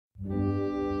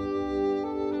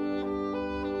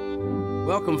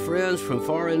Welcome, friends from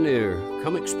far and near.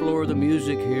 Come explore the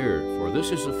music here, for this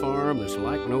is a farm that's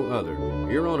like no other.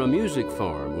 You're on a music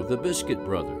farm with the Biscuit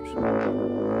Brothers.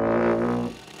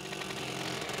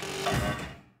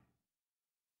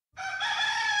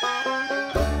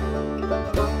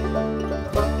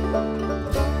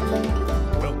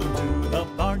 Welcome to the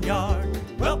barnyard.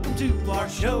 Welcome to our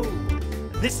show.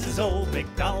 This is old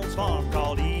MacDonald's farm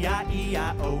called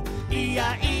E-I-E-I-O.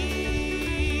 E-I-E-I-O.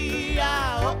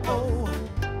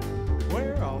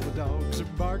 Where all the dogs are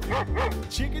barking,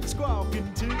 chickens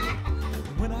squawking too.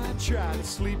 And when I try to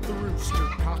sleep, the rooster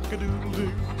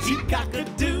cock-a-doodle-doo. He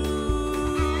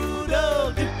cock-a-doodle-doo.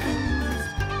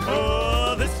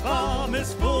 Oh, this farm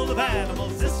is full of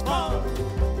animals. This farm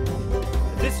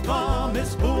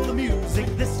is full of music.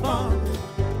 This farm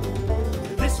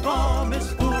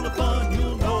is full of fun.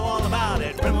 You'll know all about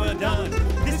it when we're done.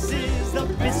 This is the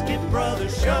Biscuit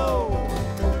Brothers Show.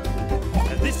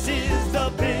 This is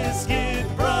the Biscuit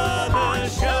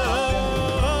Brothers Show.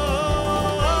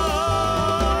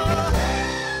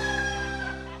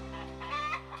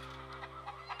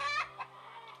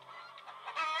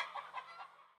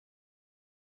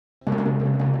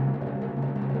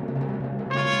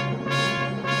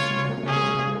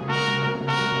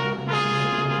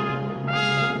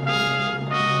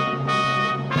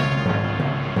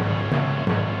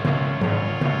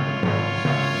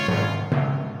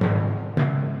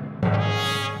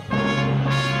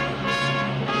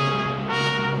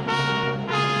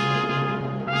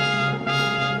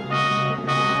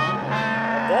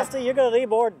 Dusty, you're going to need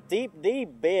more deep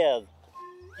bed.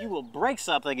 You will break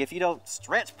something if you don't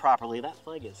stretch properly. That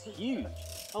thing is huge.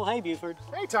 Oh, hey, Buford.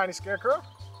 Hey, Tiny Scarecrow.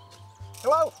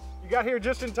 Hello. You got here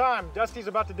just in time. Dusty's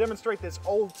about to demonstrate this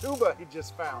old tuba he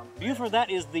just found. Buford,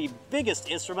 that is the biggest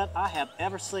instrument I have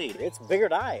ever seen. It's bigger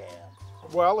than I am.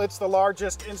 Well, it's the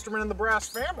largest instrument in the brass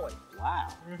family. Wow.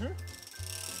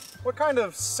 What kind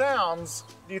of sounds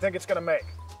do you think it's going to make?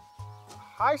 A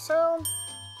high sound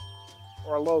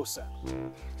or a low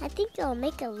sound? I think it'll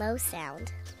make a low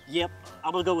sound. Yep,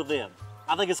 I'm going to go with them.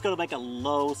 I think it's going to make a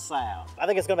low sound. I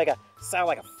think it's going to make a sound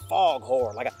like a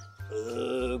foghorn, like a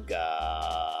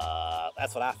ooga.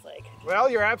 That's what I think.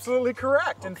 Well, you're absolutely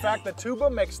correct. In fact, the tuba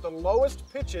makes the lowest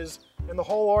pitches in the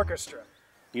whole orchestra.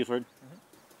 Buford,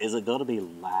 is it going to be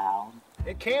loud?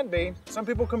 It can be. Some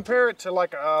people compare it to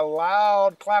like a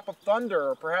loud clap of thunder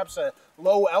or perhaps a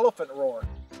low elephant roar.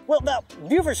 Well, now,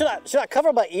 Buford, should I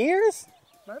cover my ears?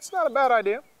 That's not a bad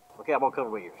idea. Okay, I'm going to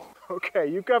cover my ears. Okay,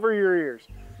 you cover your ears.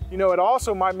 You know, it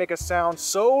also might make a sound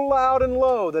so loud and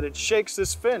low that it shakes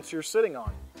this fence you're sitting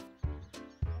on.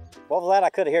 Well, glad I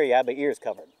couldn't hear you. I had my ears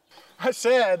covered. I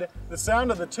said the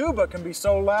sound of the tuba can be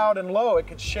so loud and low it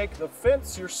could shake the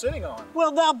fence you're sitting on.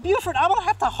 Well, now, Buford, I'm going to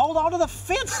have to hold on to the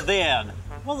fence then.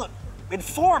 Well,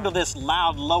 informed of this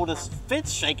loud lotus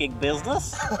fence shaking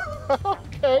business.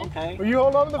 Okay. Well, you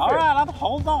hold on to the fence. All right, I'll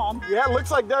hold on. Yeah, it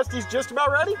looks like Dusty's just about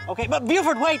ready. Okay, but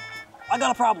Buford, wait. I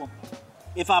got a problem.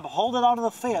 If I'm holding onto the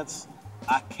fence,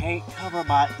 I can't cover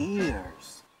my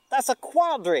ears. That's a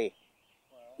quandary.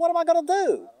 What am I going to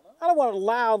do? I don't want a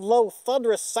loud, low,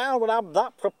 thunderous sound when I'm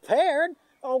not prepared.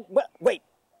 Oh, wait.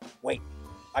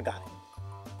 I got it.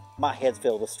 My head's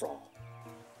filled with straw.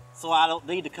 So I don't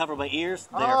need to cover my ears.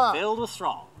 They're filled with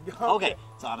straw. Okay,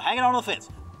 so I'm hanging on the fence.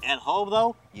 At home,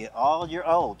 though, you're on your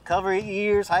own. Cover your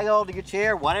ears, hang on to your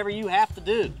chair, whatever you have to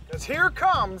do. Because here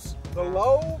comes the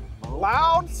low,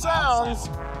 loud sounds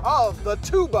of the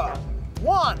tuba.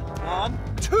 1,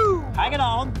 2, hang it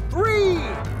on, 3.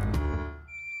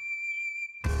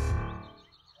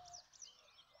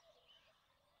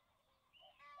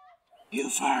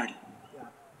 Buford,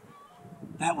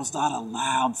 that was not a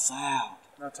loud sound.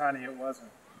 No, Tiny, it wasn't.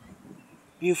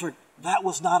 Buford, that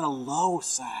was not a low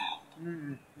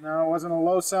sound. No, it wasn't a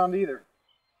low sound either.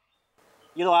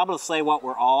 You know, I'm going to say what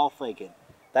we're all thinking.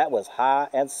 That was high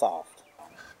and soft.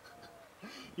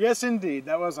 Yes, indeed.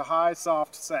 That was a high,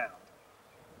 soft sound.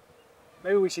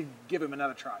 Maybe we should give him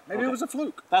another try. Maybe it was a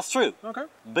fluke. That's true. Okay.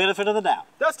 Benefit of the doubt.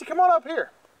 Dusty, come on up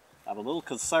here. I'm a little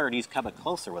concerned he's coming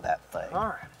closer with that thing. All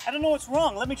right. I don't know what's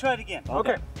wrong. Let me try it again.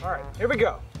 Okay. All right. Here we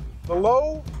go. The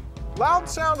low, loud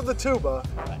sound of the tuba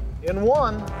in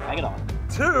 1, hang it on,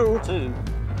 2,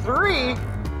 3.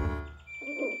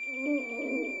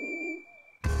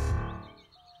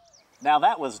 Now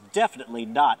that was definitely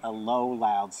not a low,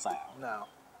 loud sound. No.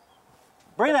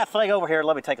 Bring that thing over here and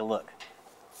let me take a look.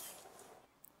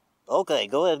 Okay,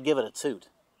 go ahead and give it a toot.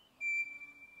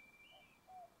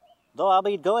 No, I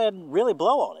mean, go ahead and really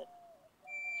blow on it.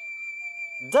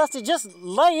 Dusty, just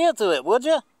lay into it, would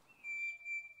you?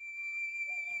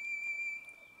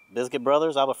 Biscuit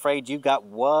Brothers, I'm afraid you got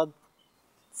one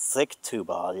thick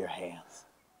tuba on your hands.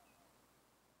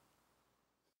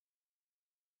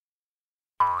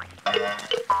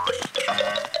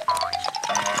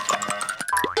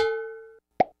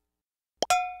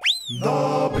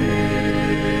 The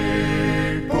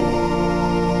Big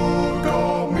Book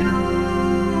of Music.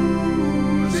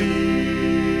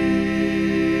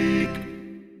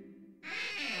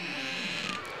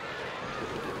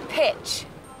 Pitch.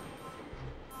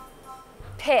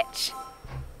 Pitch.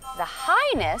 The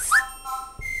highness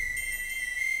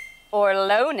or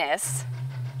lowness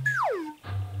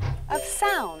of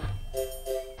sound.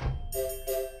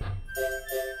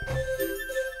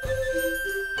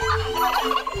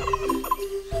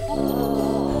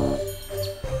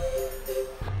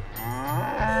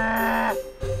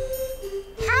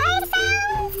 High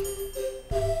sounds?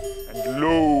 And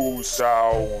low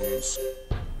sounds.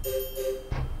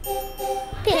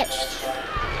 Pitch.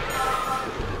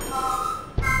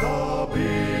 The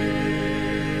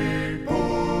Big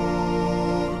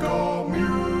Book of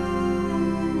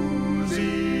Music.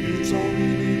 It's a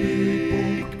really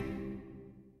big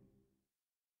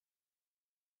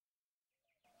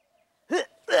book.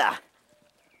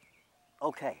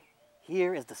 Okay,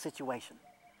 here is the situation.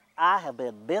 I have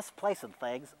been misplacing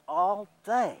things all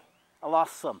day. I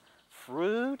lost some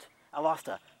fruit, I lost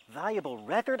a valuable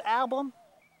record album,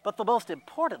 but the most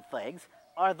important things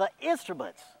are the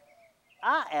instruments.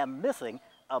 I am missing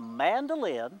a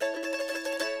mandolin,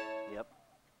 yep,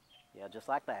 yeah, just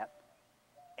like that,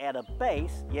 and a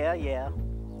bass, yeah,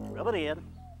 rub it in,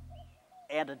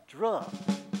 and a drum,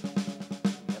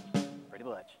 yep, pretty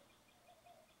much.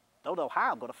 Don't know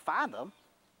how I'm gonna find them.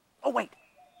 Oh wait,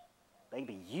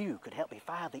 maybe you could help me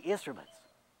find the instruments.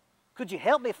 Could you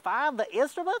help me find the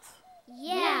instruments?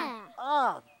 Yeah.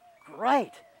 Oh,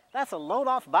 great. That's a load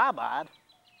off my mind.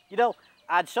 You know,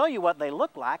 I'd show you what they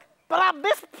look like, but I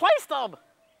misplaced them.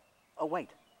 Oh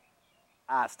wait,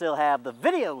 I still have the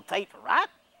videotape, right?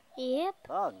 Yep.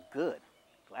 Oh, good.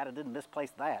 Glad I didn't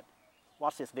misplace that.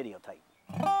 Watch this videotape.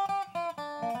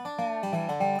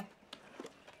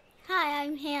 Hi,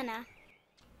 I'm Hannah.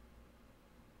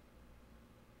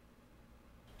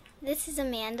 This is a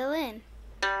mandolin.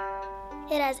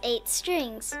 It has 8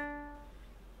 strings.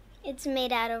 It's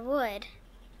made out of wood.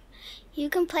 You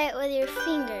can play it with your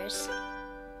fingers.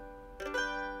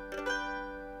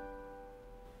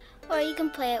 Or you can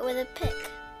play it with a pick.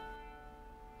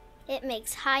 It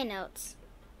makes high notes.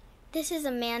 This is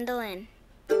a mandolin.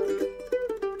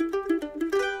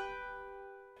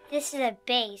 This is a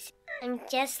bass. I'm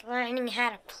just learning how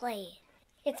to play it.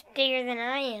 It's bigger than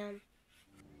I am.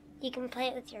 You can play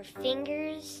it with your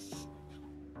fingers.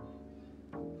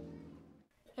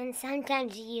 And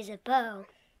sometimes you use a bow.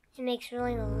 It makes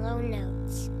really low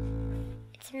notes.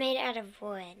 It's made out of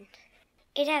wood.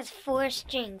 It has 4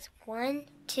 strings. 1,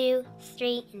 2,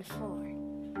 3, and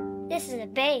 4. This is a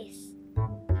bass.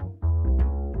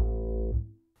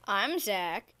 I'm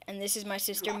Zach, and this is my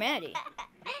sister Maddie.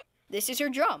 This is her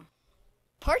drum.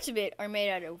 Parts of it are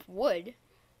made out of wood.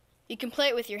 You can play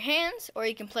it with your hands, or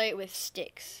you can play it with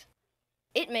sticks.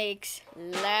 It makes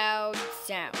loud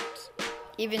sounds.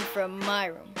 Even from my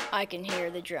room, I can hear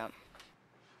the drum.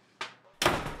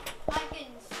 I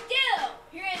can still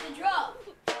hear the drum.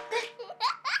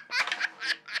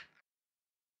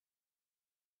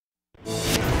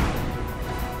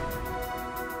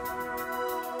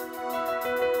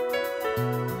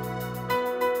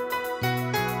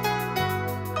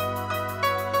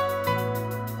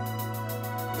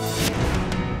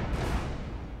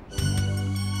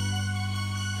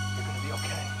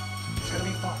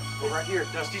 Right here.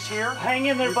 Dusty's here. Hang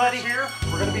in there, buddy. Here.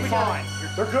 We're gonna be fine.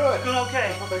 They're good. Doing okay.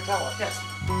 That's what they tell us. Yes.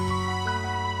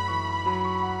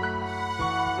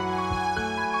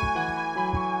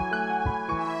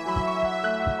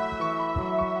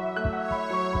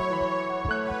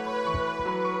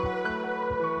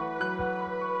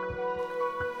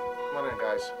 Come on in,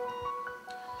 guys.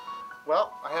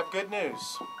 Well, I have good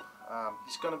news.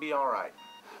 He's gonna be all right.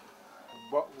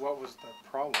 What was the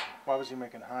problem? Why was he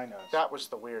making high notes? That was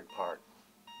the weird part.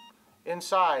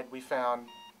 Inside, we found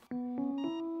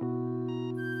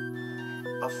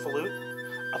a flute.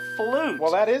 A flute.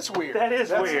 Well, that is weird. That is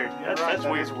weird. Right, That's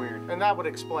that weird. is weird. And that would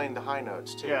explain the high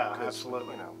notes too. Yeah, because,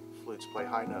 absolutely. You know, flutes play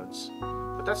high notes.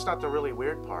 But that's not the really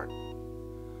weird part.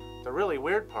 The really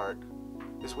weird part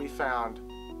is we found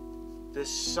this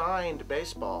signed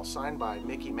baseball signed by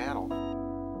Mickey Mantle.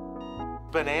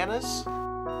 Bananas,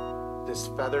 this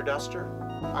feather duster,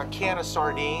 a can of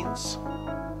sardines,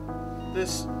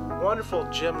 this wonderful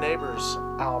Jim Neighbors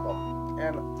album.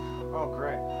 And Oh,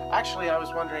 great. actually, I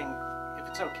was wondering if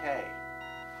it's okay.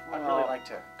 I'd really like like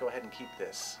to go ahead and keep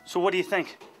this. So what do you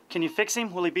think? Can you fix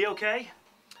him? Will he be okay?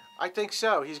 I think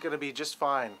so. He's going to be just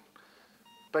fine.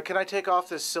 But can I take off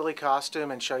this silly costume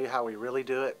and show you how we really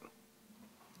do it?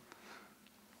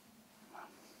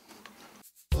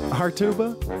 Our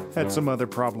tuba had some other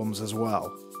problems as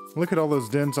well. Look at all those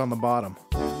dents on the bottom.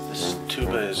 This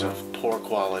tuba is of poor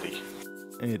quality.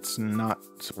 It's not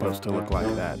supposed to look like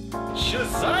that.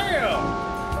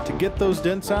 Shazam! To get those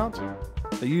dents out,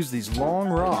 they use these long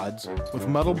rods with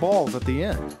metal balls at the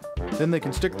end. Then they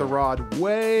can stick the rod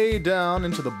way down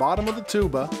into the bottom of the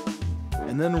tuba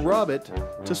and then rub it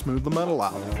to smooth the metal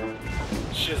out.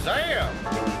 Shazam!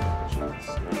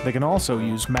 They can also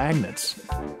use magnets.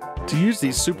 To use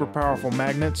these super powerful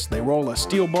magnets, they roll a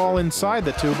steel ball inside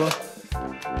the tuba,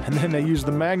 and then they use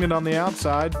the magnet on the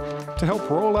outside to help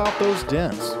roll out those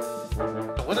dents.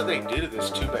 What do they do to this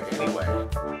tuba anyway?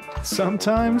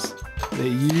 Sometimes they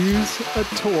use a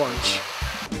torch.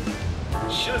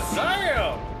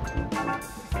 Shazam!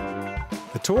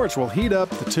 The torch will heat up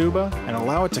the tuba and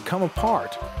allow it to come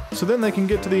apart, so then they can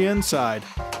get to the inside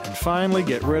and finally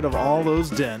get rid of all those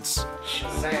dents.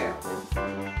 Shazam!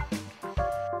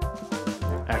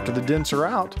 After the dents are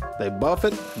out, they buff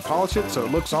it and polish it so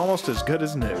it looks almost as good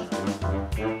as new.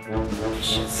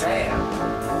 Shazam!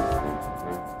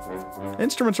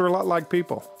 Instruments are a lot like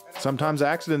people. Sometimes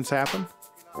accidents happen,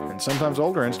 and sometimes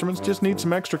older instruments just need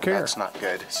some extra care. That's not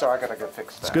good. So I gotta go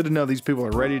fix that. It's good to know these people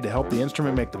are ready to help the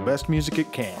instrument make the best music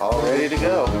it can. All ready to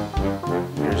go.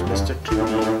 Here's Mr.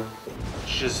 Tuba.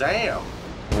 Shazam!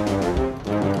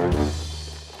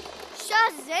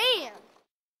 Shazam!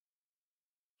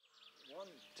 1,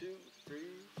 2, 3,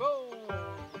 4.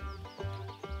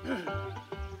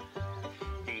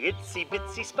 The itsy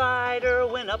bitsy spider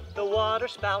went up the water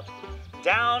spout.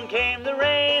 Down came the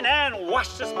rain and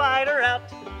washed the spider out.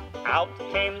 Out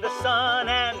came the sun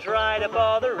and dried up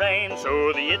all the rain.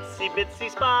 So the itsy bitsy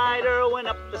spider went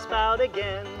up the spout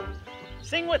again.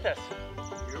 Sing with us.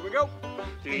 Here we go.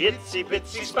 The itsy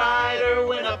bitsy spider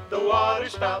went up the water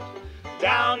spout.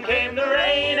 Down came the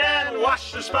rain and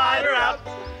washed the spider out.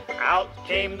 Out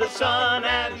came the sun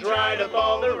and dried up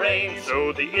all the rain.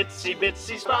 So the itsy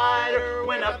bitsy spider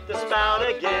went up the spout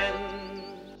again.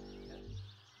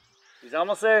 He's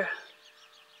almost there.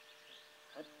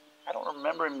 I don't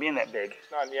remember him being that big.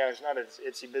 He's not as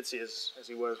itsy bitsy as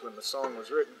he was when the song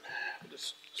was written.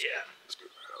 Just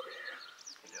scoot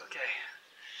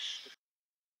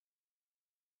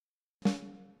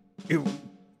right over here.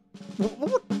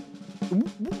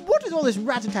 What is all this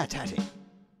rat-a-tat-tatting?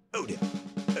 Oh dear.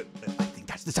 I think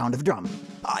that's the sound of a drum.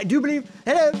 I do believe...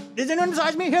 Hello, is anyone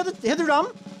besides me hear the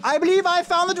drum? I believe I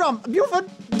found the drum. Buford,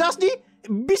 Dusty,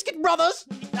 Biscuit Brothers.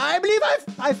 I believe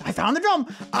I found the drum.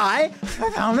 I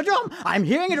found the drum. I'm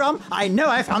hearing a drum. I know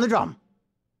I found the drum.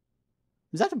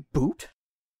 Is that a boot?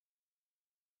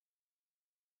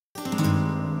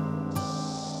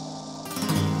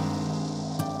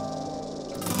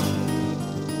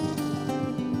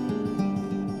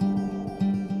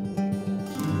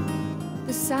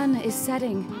 The sun is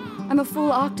setting. I'm a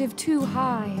full octave too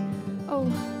high. Oh,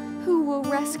 who will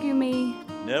rescue me?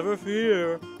 Never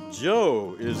fear,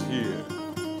 Joe is here.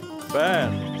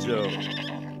 Banjo.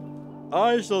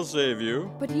 I shall save you.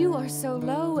 But you are so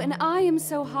low and I am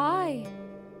so high.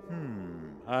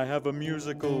 I have a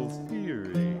musical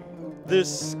theory. This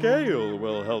scale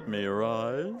will help me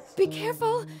rise. Be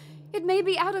careful. It may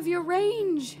be out of your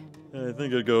range. I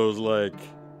think it goes like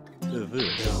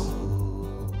this.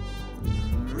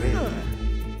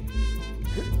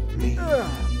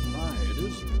 My, it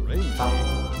is raining.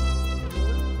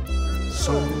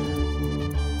 So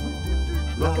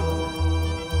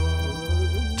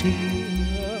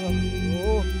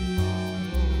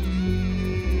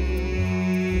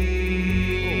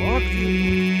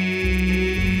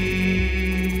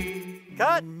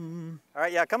Cut! All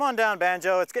right, yeah, come on down,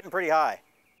 Banjo. It's getting pretty high.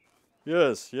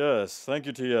 Yes, thank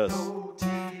you, T.S.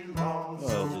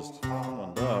 Well, just come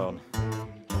on down.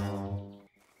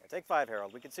 Take 5,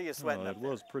 Harold. We can see you sweating up It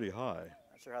was pretty high.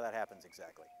 Not sure how that happens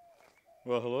exactly.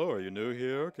 Well, hello, are you new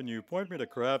here? Can you point me to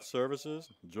craft services?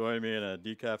 Join me in a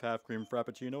decaf half-cream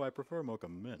frappuccino? I prefer mocha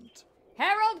mint.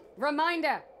 Harold,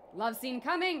 reminder. Love scene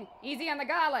coming. Easy on the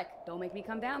garlic. Don't make me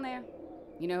come down there.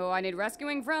 You know who I need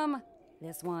rescuing from?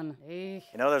 This one. You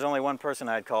know, there's only one person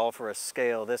I'd call for a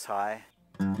scale this high.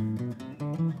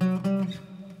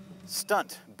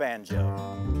 Stunt Banjo.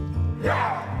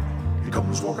 He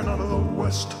comes walking out of the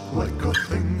west, like a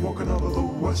thing walking out of the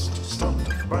west. Stunt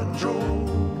Banjo,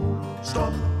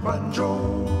 Stunt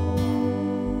Banjo.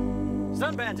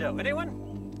 Stunt Banjo, anyone?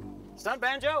 Stunt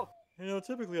Banjo? You know,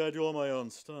 typically I do all my own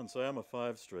stunts. I am a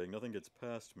 5-string. Nothing gets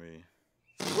past me.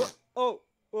 Oh,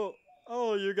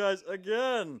 you guys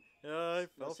again. I fell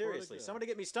No, for it seriously, again. somebody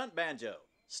get me stunt banjo.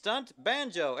 Stunt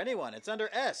banjo, anyone. It's under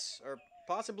S or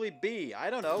possibly B. I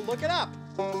don't know. Look it up.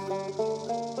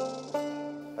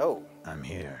 Oh, I'm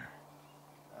here.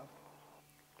 Well,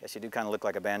 guess you do kind of look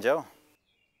like a banjo.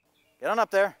 Get on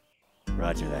up there.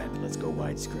 Roger that. Let's go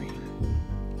widescreen.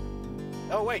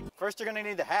 Oh, wait. First, you're going to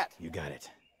need the hat. You got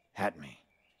it. Hat me.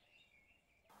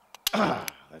 Ah,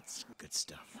 that's good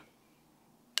stuff.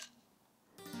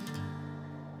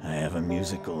 I have a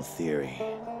musical theory.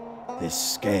 This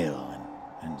scale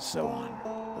and so on.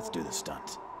 Let's do the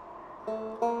stunt.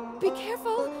 Be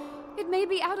careful! It may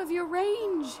be out of your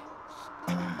range.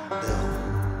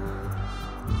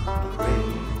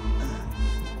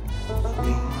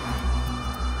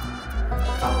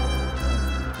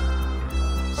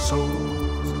 So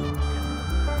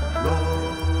love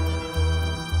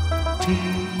tea.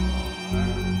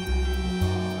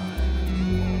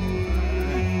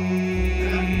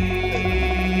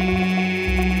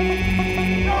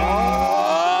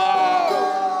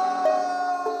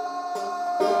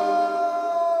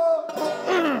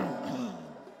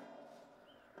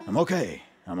 I'm okay.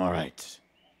 I'm all right.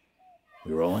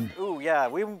 We rolling? Ooh, yeah.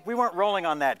 We weren't rolling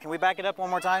on that. Can we back it up one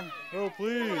more time? Oh,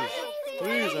 please.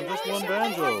 Please, I'm just one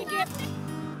banjo.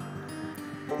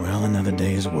 Well, another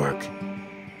day's work.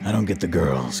 I don't get the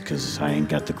girls, 'cause I ain't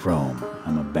got the chrome.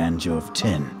 I'm a banjo of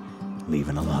tin,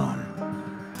 leaving alone.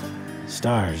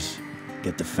 Stars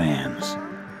get the fans,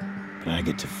 but I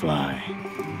get to fly.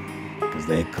 'Cause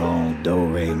they call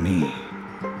do-re-mi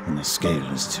when the scale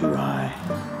is too high.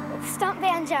 Stunt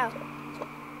banjo.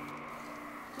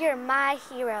 You're my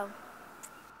hero.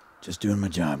 Just doing my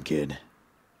job, kid.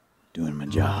 Doing my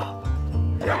job.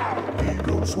 He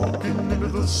goes walking into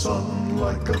the sun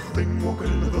like a thing walking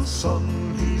into the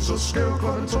sun. He's a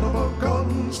scale-climbing son of a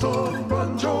gun. Stunt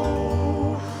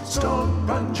banjo, stunt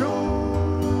banjo.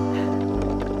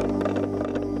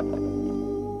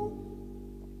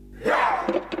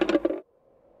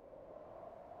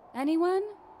 Anyone?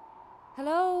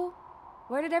 Hello?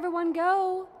 Where did everyone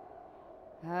go?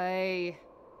 Hey.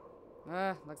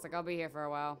 Looks like I'll be here for a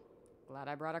while. Glad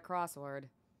I brought a crossword.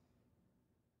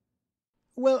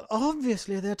 Well,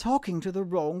 obviously they're talking to the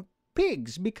wrong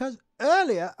pigs, because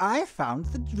earlier I found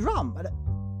the drum.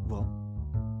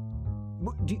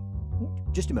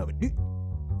 Just a moment. Do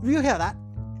you hear that?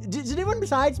 Does anyone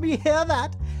besides me hear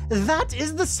that? That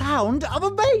is the sound of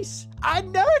a bass. I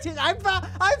know it is. I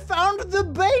found the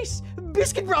bass.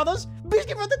 Biscuit Brothers.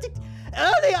 Biscuit Brothers.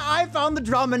 Earlier I found the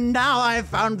drum and now I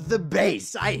found the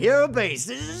bass. I hear a bass.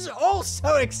 This is all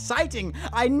so exciting.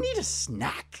 I need a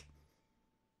snack.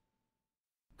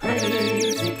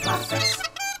 Crazy classics,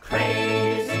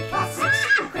 crazy classics,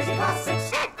 crazy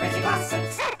classics, crazy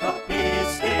classics, the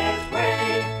Biscuit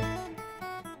Way.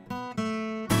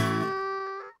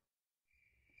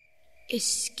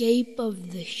 Escape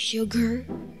of the Sugar,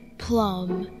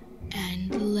 Plum,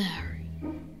 and Larry.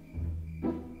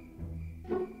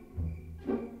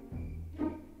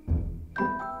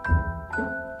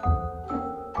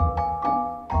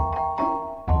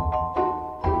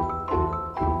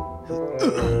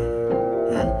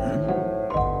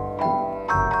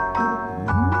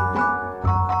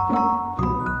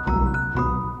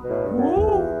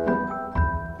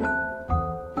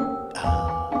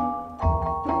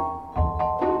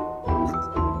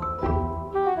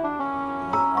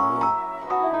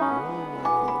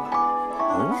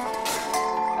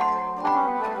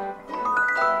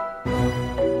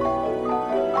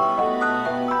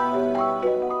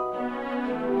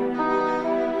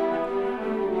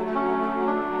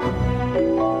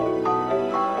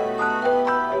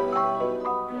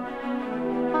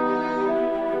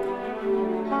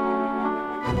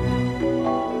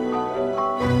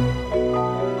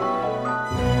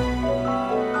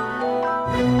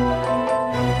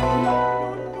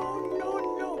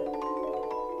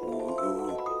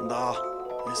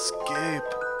 Escape.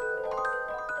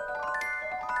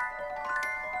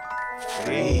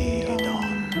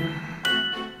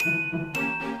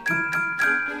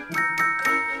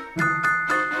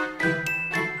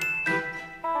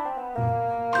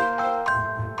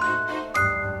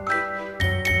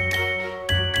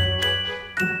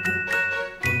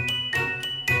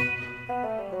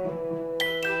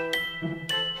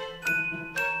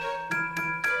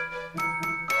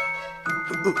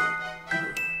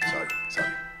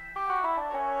 Sorry.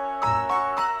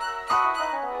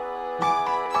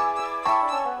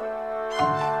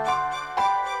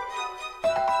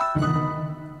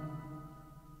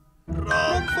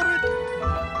 Run for it!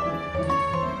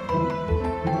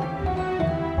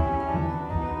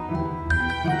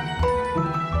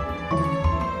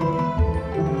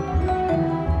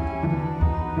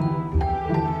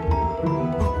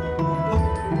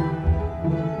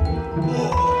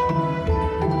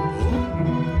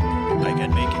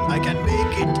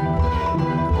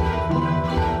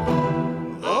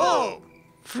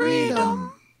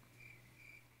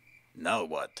 Now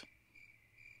what?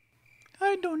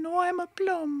 I don't know, I'm a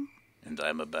plum. And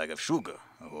I'm a bag of sugar.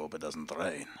 I hope it doesn't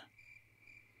rain.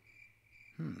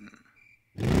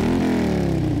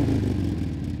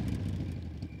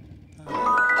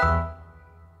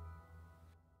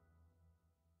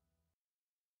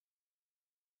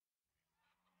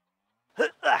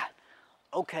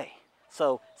 Okay,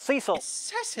 so Cecil.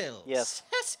 Cecil. Yes.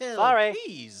 Cecil. Sorry.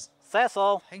 Please.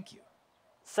 Cecil. Thank you.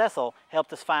 Cecil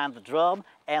helped us find the drum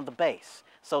and the bass.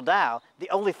 So now the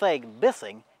only thing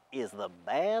missing is the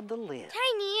mandolin.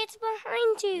 Tiny, it's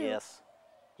behind you. Yes.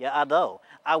 Yeah, I know.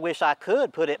 I wish I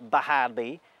could put it behind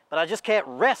me, but I just can't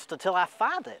rest until I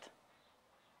find it.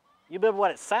 You remember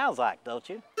what it sounds like, don't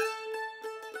you?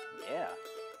 Yeah,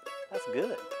 that's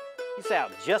good. You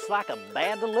sound just like a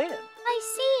mandolin. I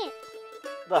see it.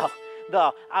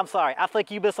 No, I'm sorry. I think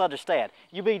you misunderstand.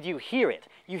 You mean you hear it.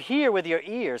 You hear with your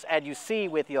ears and you see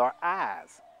with your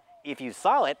eyes. If you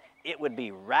saw it, it would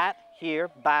be right here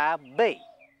by me.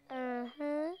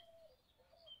 Uh-huh.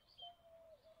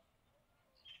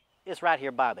 It's right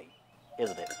here by me,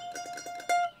 isn't it?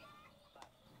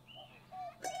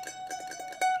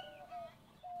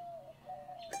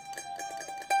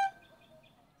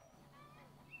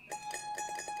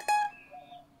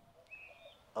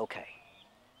 Okay,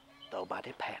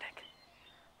 nobody panic.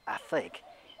 I think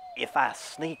if I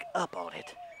sneak up on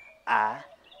it, I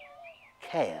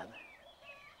can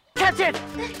catch it!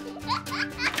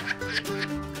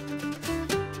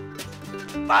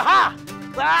 Aha!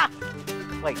 Ah!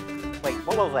 Wait,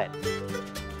 what was that?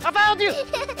 I found you!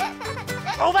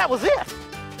 Oh, that was it!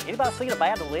 Anybody seen a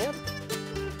mandolin?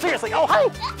 Seriously, oh, hey!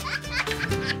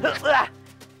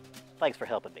 Thanks for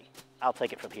helping me. I'll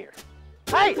take it from here.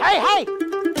 Hey!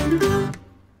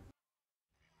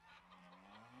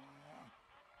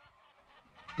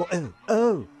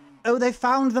 Oh, they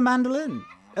found the mandolin.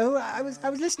 Oh, I was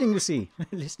listening, you see.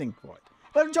 Listening for it.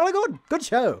 Well, jolly good. Good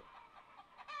show.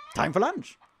 Time for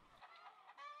lunch.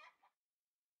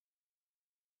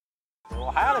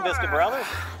 Well, howdy, Biscuit Brothers.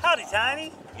 Howdy,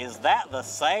 Tiny. Is that the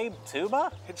same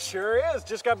tuba? It sure is.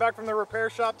 Just got back from the repair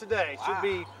shop today. Should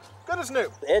be good as new.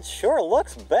 It sure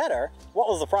looks better. What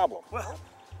was the problem? Well,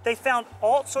 they found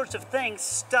all sorts of things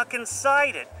stuck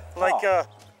inside it, like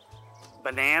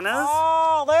bananas.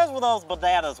 Oh, there's where those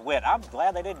bananas went. I'm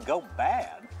glad they didn't go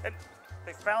bad. And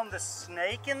they found the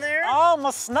snake in there. Oh,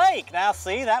 my snake. Now,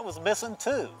 see, that was missing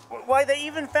too. Why, they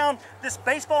even found this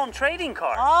baseball and trading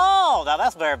card. Oh, now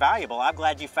that's very valuable. I'm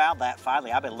glad you found that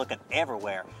finally. I've been looking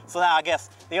everywhere. So now I guess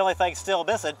the only thing still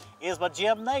missing is my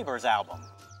Jim Neighbors album.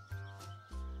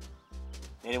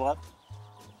 Anyone?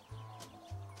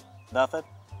 Nothing?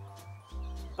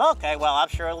 Okay, well, I'm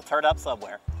sure it'll turn up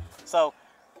somewhere. So,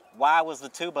 why was the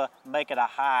tuba making a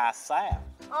high sound?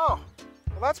 Oh,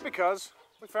 well, that's because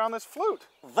we found this flute.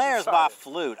 There's my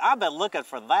flute. I've been looking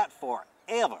for that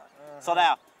forever. So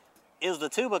now, is the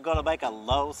tuba going to make a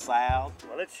low sound?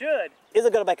 Well, it should. Is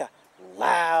it going to make a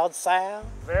loud sound?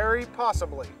 Very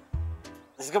possibly.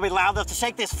 Is it going to be loud enough to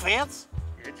shake this fence?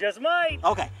 It just might.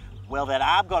 Okay. Well, then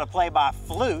I'm going to play my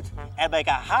flute and make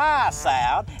a high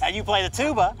sound, and you play the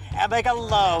tuba and make a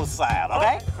low sound,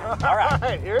 okay? All right. All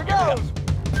right, here it goes.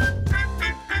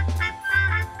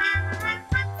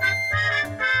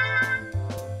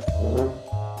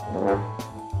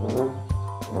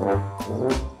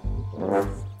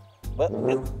 But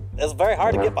it's very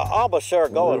hard to get my embouchure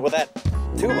going with that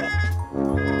tuba.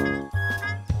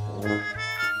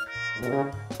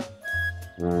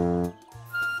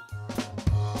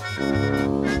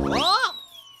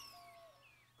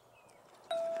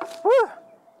 Whew,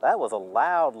 that was a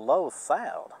loud, low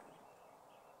sound.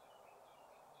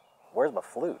 Where's my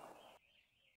flute?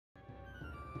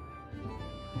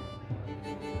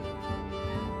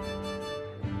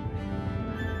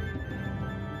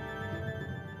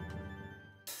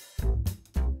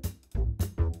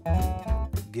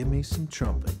 Give me some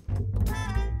trumpet.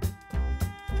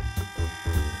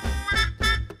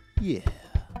 Yeah.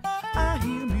 I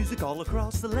hear music all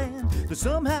across the land, but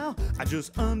somehow I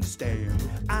just understand.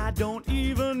 I don't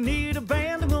even need a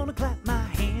band. I'm gonna clap my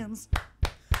hands.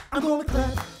 I'm gonna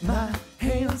clap my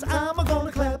hands. I'm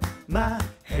gonna clap my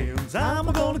hands.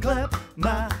 I'm gonna clap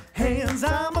my hands.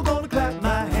 I'm gonna clap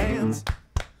my hands.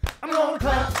 I'm gonna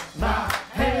clap my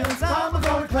hands. I'm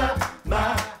gonna clap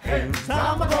my hands.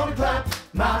 I'm gonna clap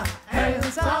my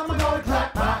hands. I'm gonna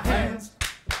clap my hands.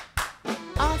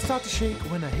 I start to shake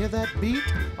when I hear that beat.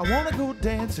 I wanna go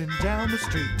dancing down the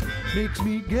street. Makes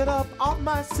me get up on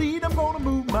my seat. I'm gonna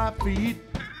move my feet.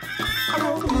 I'm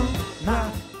gonna move my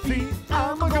feet.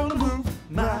 I'm gonna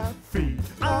move my feet.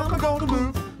 I'm gonna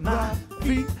move my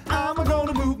feet. I'm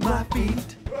gonna move my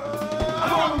feet. I'm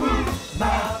gonna move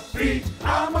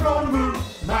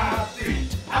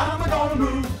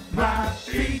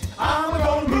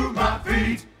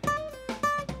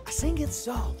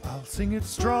sing it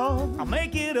strong. I'll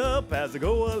make it up as I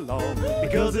go along.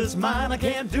 Because it's mine, I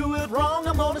can't do it wrong.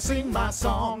 I'm gonna sing my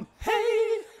song.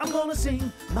 Hey, I'm gonna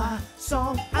sing my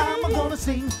song. I'm gonna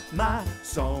sing my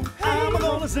song. I'm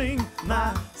gonna sing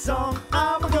my song.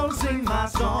 I'm gonna sing my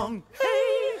song.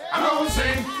 Hey, I'm gonna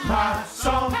sing my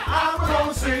song. I'm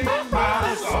gonna sing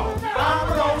my song. I'm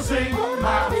gonna sing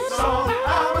my song.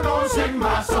 I'm gonna sing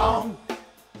my song.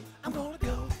 I'm gonna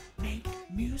go make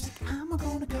music. I'm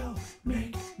gonna go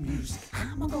make music.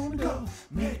 I'm gonna go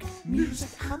make music.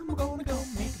 I'm gonna go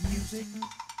make music.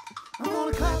 I'm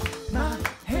gonna clap my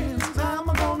hands. I'm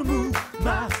gonna move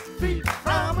my feet.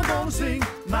 I'm gonna sing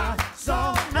my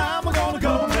song. I'm gonna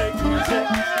go make music.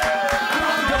 I'm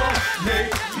gonna go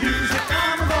make music.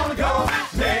 I'm gonna go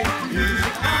make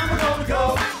music. I'm gonna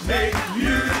go make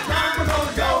music. I'm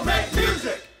gonna go make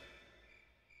music.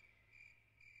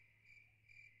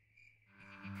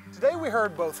 Today we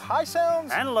heard both high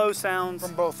sounds and low sounds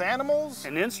from both animals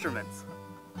and instruments.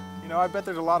 You know, I bet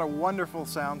there's a lot of wonderful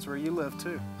sounds where you live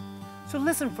too. So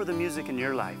listen for the music in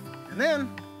your life. And then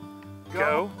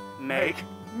go make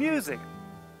music.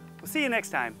 We'll see you next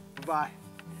time. Bye.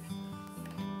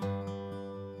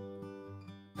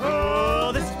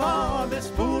 Oh, this farm is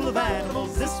full of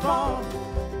animals. This farm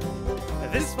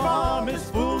is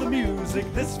full of music.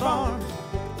 This farm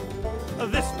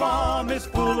is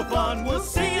full of fun. We'll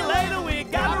see you later. We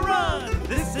gotta run.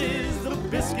 This is the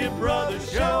Biscuit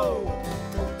Brothers Show.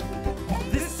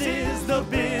 This is the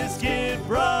Biscuit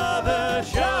Brothers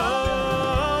Show.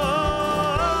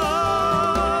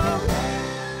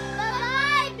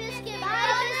 Bye-bye, Biscuit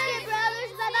Brothers.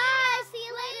 Bye-bye. See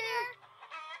you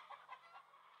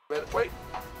later. Wait,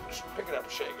 just pick it up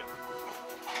and shake it.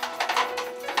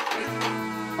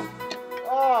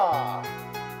 Ah.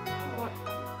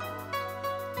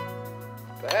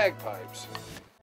 Bagpipes.